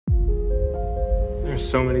There's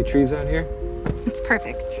so many trees out here. It's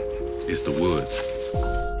perfect. It's the woods.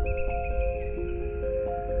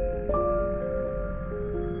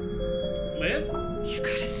 Liv? You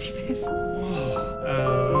gotta see this. Whoa.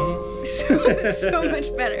 So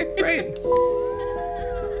much better. Great.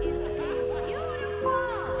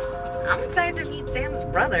 I'm excited to meet Sam's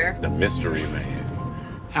brother. The mystery man.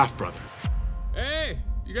 Half-brother. Hey,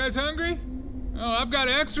 you guys hungry? Oh, I've got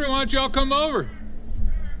extra. Why don't y'all come over?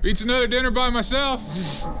 Beats another dinner by myself.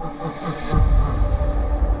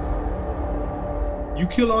 You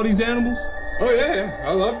kill all these animals? Oh, yeah.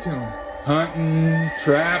 I love killing. Hunting,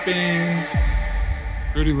 trapping.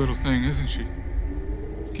 Pretty little thing, isn't she?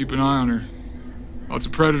 Keep an eye on her. Lots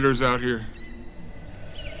of predators out here.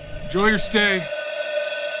 Enjoy your stay.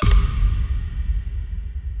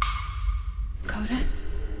 Coda?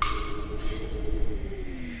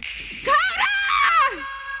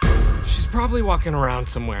 She's probably walking around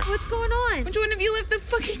somewhere. What's going on? Which one of you left the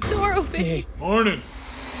fucking door open? Hey. Morning.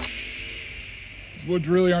 These woods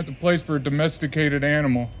really aren't the place for a domesticated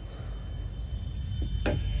animal.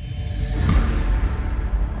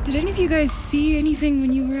 Did any of you guys see anything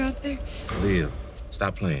when you were out there? Liv,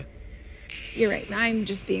 stop playing. You're right. I'm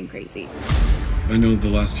just being crazy. I know the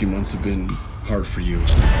last few months have been hard for you.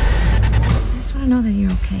 I just want to know that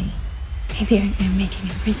you're okay. Maybe I am making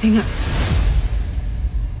everything up.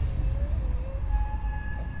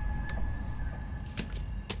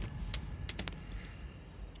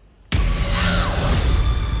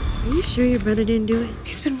 Are you sure your brother didn't do it?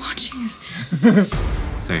 He's been watching us.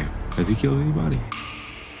 Sam, has he killed anybody?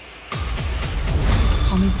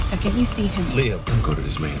 Call me the second you see him. Liv, don't go to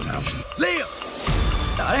this man's house. Liv!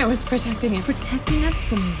 Thought I was protecting him. Protecting us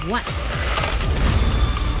from what?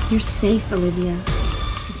 You're safe, Olivia.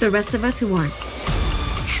 It's the rest of us who aren't.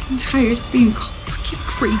 I'm tired of being called fucking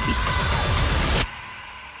crazy.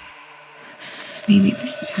 Maybe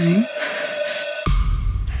this time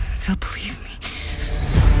they'll believe me.